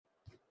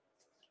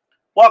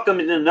Welcome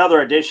to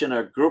another edition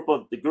of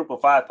the Group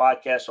of Five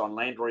podcast on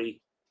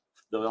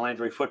the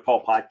Landry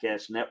Football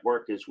Podcast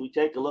Network. As we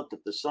take a look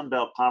at the Sun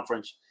Belt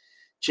Conference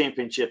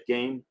Championship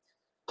game,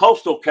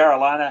 Coastal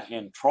Carolina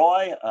and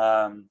Troy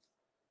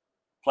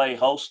play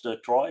host to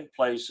Troy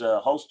plays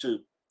host to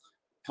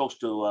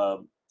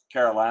Coastal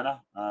Carolina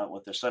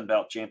with the Sun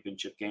Belt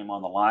Championship game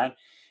on the line.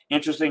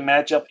 Interesting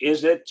matchup.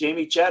 Is it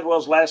Jamie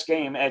Chadwell's last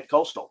game at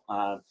Coastal?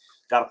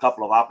 Got a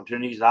couple of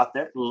opportunities out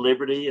there.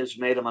 Liberty has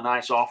made him a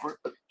nice offer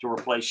to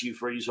replace Hugh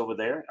Freeze over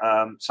there.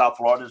 South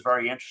Florida is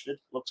very interested.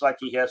 Looks like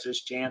he has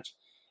his chance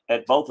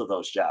at both of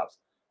those jobs.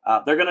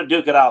 They're going to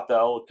duke it out,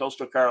 though, with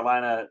Coastal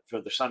Carolina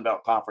for the Sun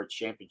Belt Conference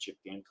Championship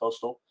game.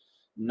 Coastal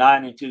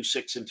 9-2,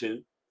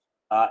 6-2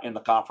 in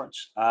the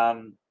conference.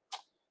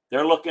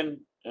 They're looking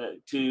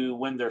to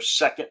win their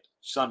second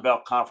Sun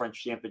Belt Conference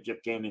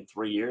Championship game in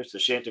 3 years. The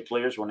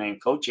Chanticleers were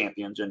named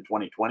co-champions in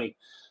 2020,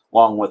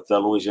 along with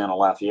Louisiana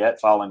Lafayette,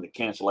 following the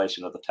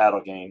cancellation of the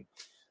title game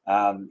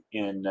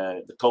in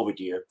the COVID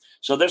year.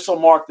 So this will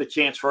mark the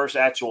Chant's first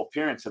actual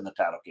appearance in the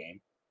title game.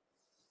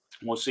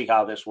 We'll see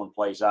how this one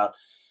plays out.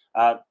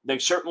 They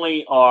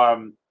certainly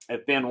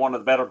have been one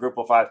of the better Group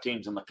of Five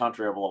teams in the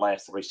country over the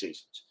last 3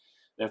 seasons.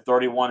 They're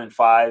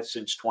 31-5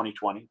 since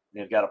 2020.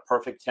 They've got a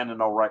perfect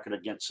 10-0 record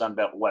against Sun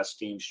Belt West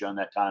teams during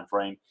that time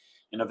frame.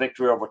 And a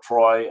victory over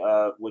Troy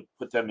would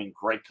put them in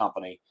great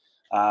company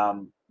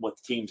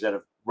with teams that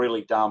have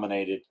really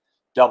dominated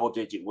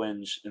double-digit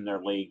wins in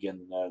their league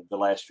in the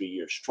last few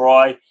years.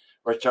 Troy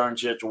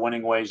returns here to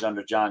winning ways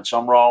under John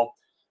Sumrall,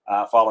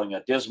 following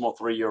a dismal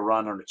 3-year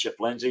run under Chip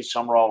Lindsey.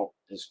 Sumrall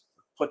has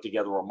put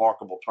together a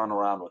remarkable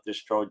turnaround with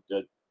this Trojan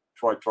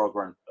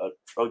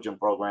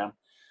program.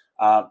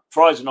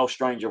 Troy's no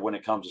stranger when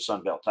it comes to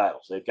Sun Belt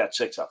titles. They've got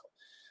 6 of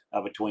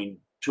them between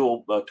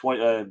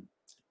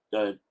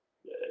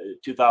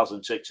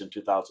 2006 and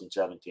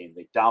 2017.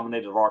 They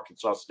dominated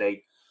Arkansas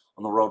State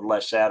on the road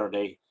last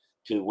Saturday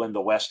to win the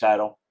West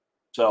title.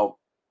 So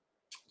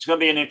it's going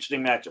to be an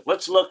interesting matchup.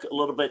 Let's look a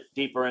little bit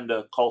deeper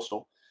into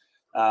Coastal.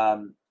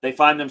 They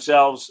find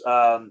themselves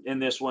in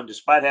this one,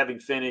 despite having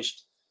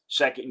finished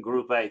second in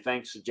Group A,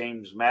 thanks to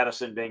James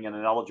Madison being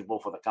ineligible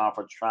for the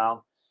conference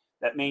round.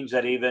 That means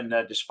that even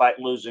despite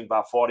losing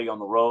by 40 on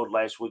the road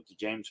last week to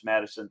James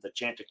Madison, the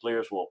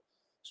Chanticleers will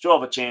still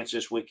have a chance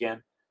this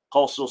weekend.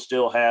 Coastal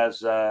still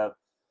has had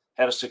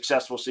a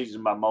successful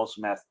season by most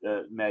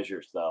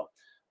measures, though.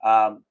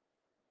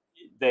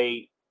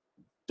 They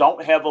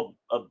don't have a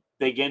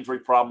big injury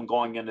problem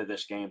going into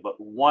this game, but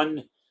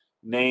one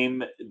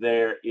name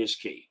there is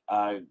key.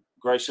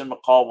 Grayson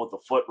McCall with the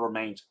foot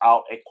remains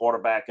out at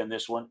quarterback in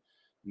this one.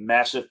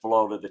 Massive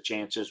blow to the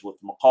chances, with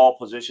McCall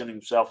positioning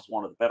himself as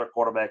one of the better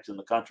quarterbacks in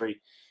the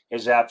country.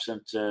 His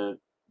absence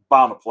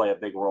bound to play a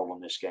big role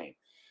in this game.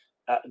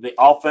 The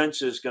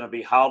offense is going to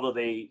be, how do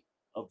they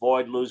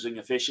avoid losing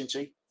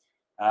efficiency?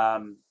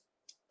 They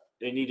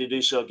need to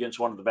do so against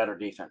one of the better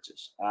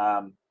defenses.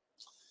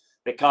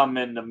 They come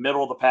in the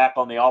middle of the pack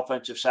on the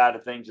offensive side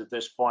of things at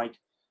this point.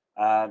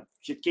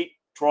 Should keep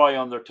Troy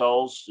on their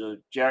toes.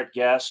 Jarrett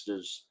Guest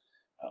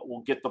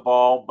will get the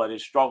ball, but he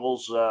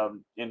struggled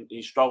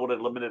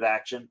at limited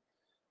action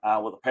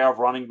with a pair of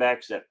running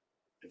backs that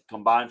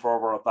combined for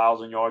over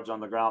 1,000 yards on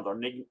the ground.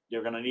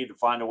 They're going to need to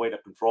find a way to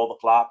control the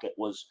clock. It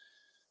was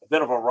a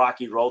bit of a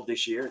rocky road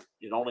this year.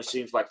 It only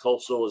seems like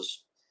Coastal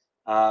is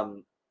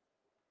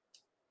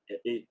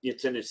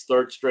it's in its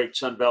third straight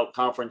Sun Belt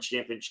Conference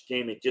Championship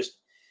game. It just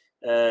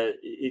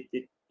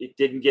it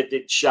didn't get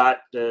its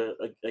shot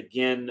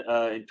again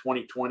in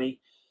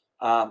 2020.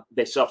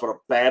 They suffered a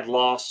bad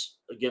loss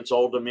against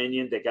Old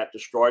Dominion. They got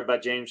destroyed by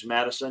James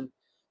Madison,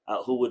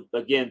 who would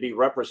again be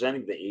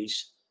representing the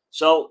East.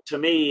 So to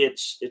me,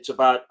 it's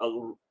about a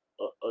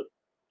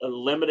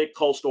limited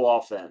Coastal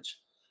offense,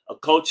 a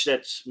coach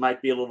that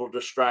might be a little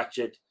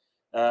distracted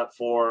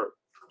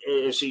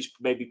as he's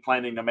maybe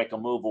planning to make a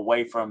move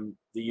away from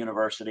the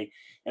university,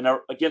 and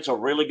against a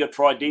really good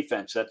Troy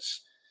defense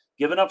that's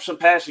given up some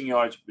passing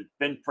yards, but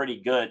been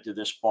pretty good to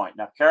this point.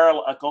 Now,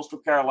 Coastal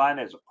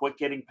Carolina is a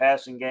quick-hitting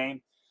passing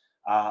game.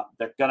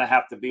 They're going to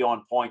have to be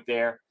on point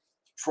there.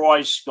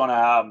 Troy's going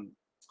to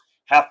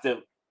have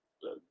to,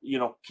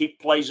 keep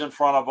plays in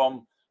front of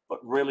them,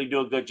 but really do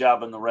a good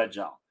job in the red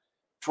zone.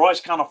 Troy's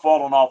kind of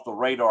fallen off the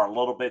radar a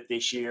little bit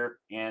this year,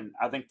 and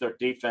I think their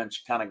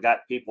defense kind of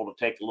got people to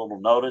take a little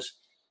notice.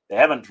 They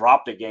haven't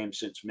dropped a game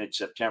since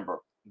mid-September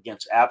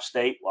against App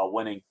State while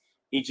winning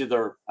each of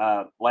their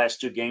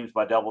last 2 games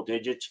by double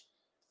digits.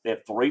 They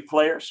have 3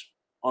 players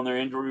on their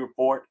injury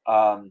report,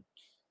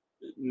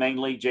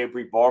 mainly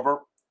Jabri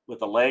Barber with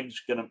the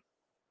legs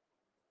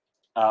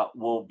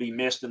will be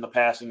missed in the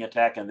passing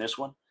attack in this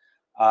one.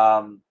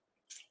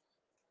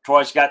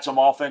 Troy's got some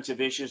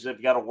offensive issues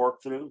they've got to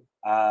work through.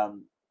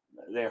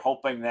 They're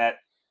hoping that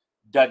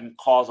doesn't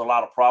cause a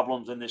lot of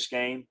problems in this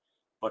game,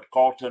 but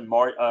Carlton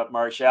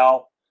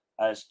Marshall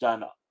has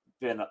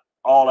been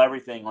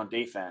everything on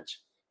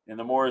defense. And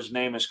the more his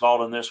name is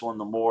called in this one,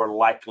 the more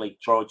likely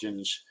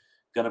Trojans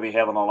going to be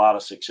having a lot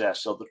of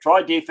success. So the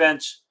Troy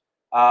defense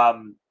has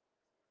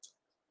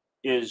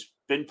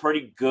been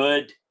pretty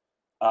good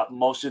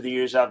most of the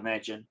years I've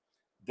mentioned.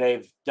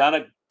 They've done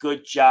a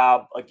good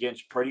job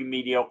against pretty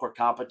mediocre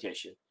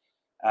competition.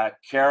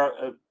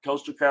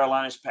 Coastal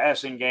Carolina's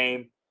passing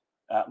game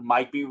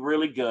might be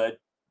really good,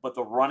 but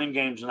the running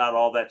game's not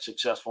all that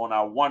successful. And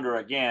I wonder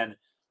again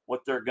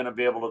what they're going to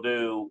be able to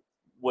do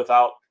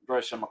without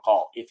Grayson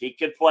McCall. If he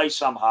could play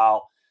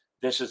somehow,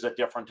 this is a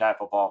different type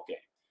of ball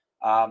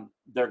game.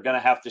 They're going to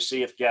have to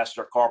see if Guest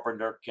or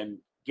Carpenter can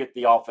get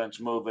the offense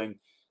moving,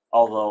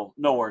 although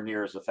nowhere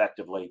near as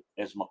effectively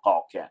as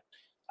McCall can.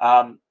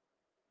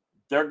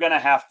 They're going to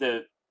have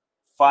to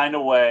find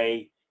a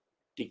way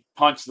to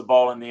punch the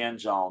ball in the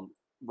end zone,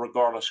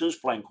 regardless who's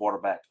playing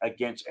quarterback,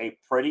 against a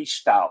pretty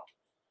stout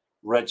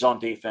red zone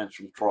defense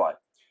from Troy.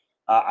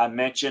 I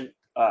mentioned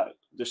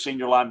the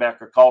senior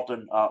linebacker,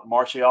 Colton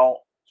Marcial.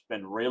 It's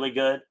been really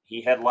good.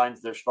 He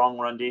headlines their strong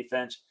run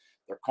defense.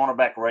 Their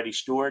cornerback, Reddy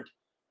Stewart,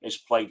 has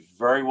played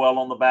very well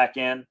on the back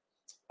end.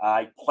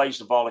 He plays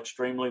the ball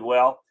extremely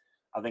well.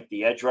 I think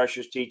the edge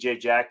rushers, T.J.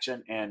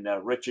 Jackson and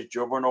Richard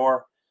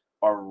Jubernor,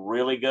 are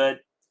really good.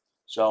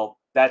 So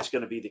that's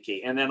going to be the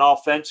key. And then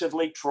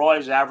offensively, Troy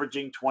is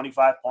averaging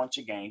 25 points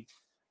a game.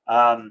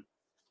 I'm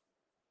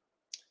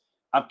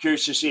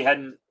curious to see.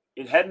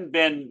 It hadn't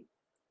been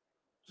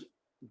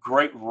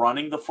great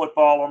running the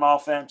football on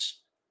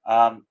offense.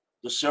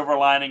 The silver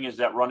lining is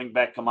that running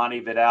back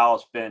Kamani Vidal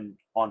has been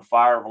on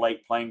fire of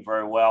late, playing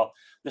very well.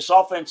 This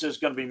offense is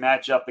going to be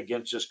matched up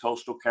against this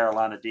Coastal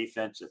Carolina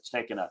defense. It's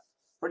taken a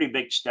pretty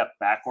big step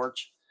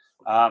backwards.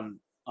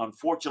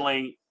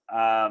 Unfortunately,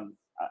 I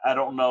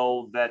don't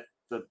know that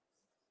the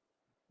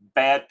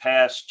bad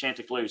pass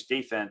Chanticleer's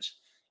defense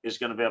is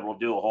going to be able to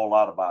do a whole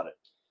lot about it.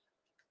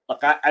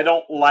 Look, I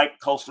don't like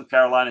Coastal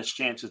Carolina's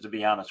chances, to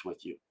be honest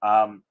with you.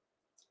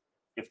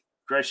 If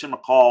Grayson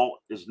McCall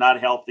is not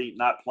healthy,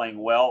 not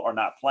playing well, or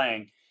not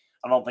playing,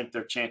 I don't think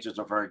their chances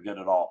are very good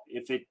at all.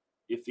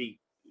 If he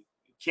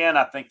can,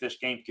 I think this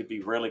game could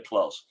be really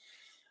close.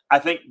 I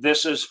think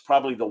this is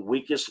probably the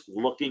weakest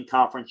looking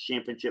conference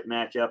championship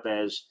matchup,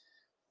 as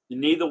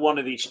neither one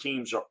of these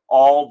teams are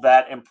all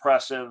that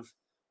impressive,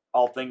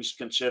 all things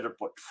considered.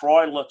 But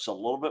Troy looks a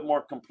little bit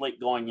more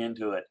complete going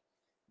into it.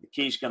 The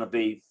key is going to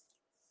be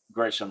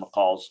Grayson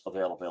McCall's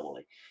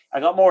availability. I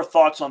got more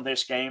thoughts on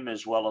this game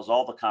as well as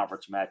all the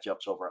conference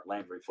matchups over at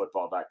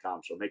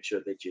LandryFootball.com. So make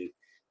sure that you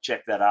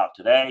check that out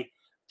today.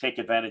 Take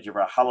advantage of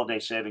our holiday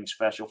savings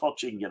special.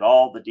 Folks, you can get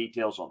all the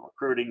details on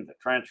recruiting, the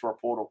transfer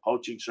portal,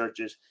 coaching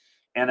searches,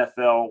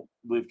 NFL.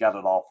 We've got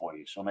it all for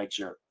you. So make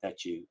sure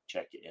that you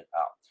check it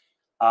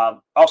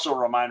out. Also, a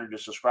reminder to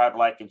subscribe,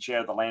 like, and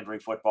share the Landry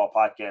Football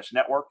Podcast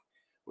Network,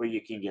 where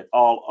you can get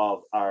all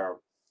of our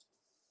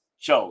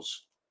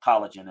shows,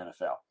 college and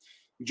NFL.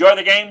 Enjoy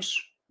the games.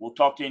 We'll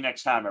talk to you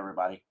next time,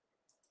 everybody.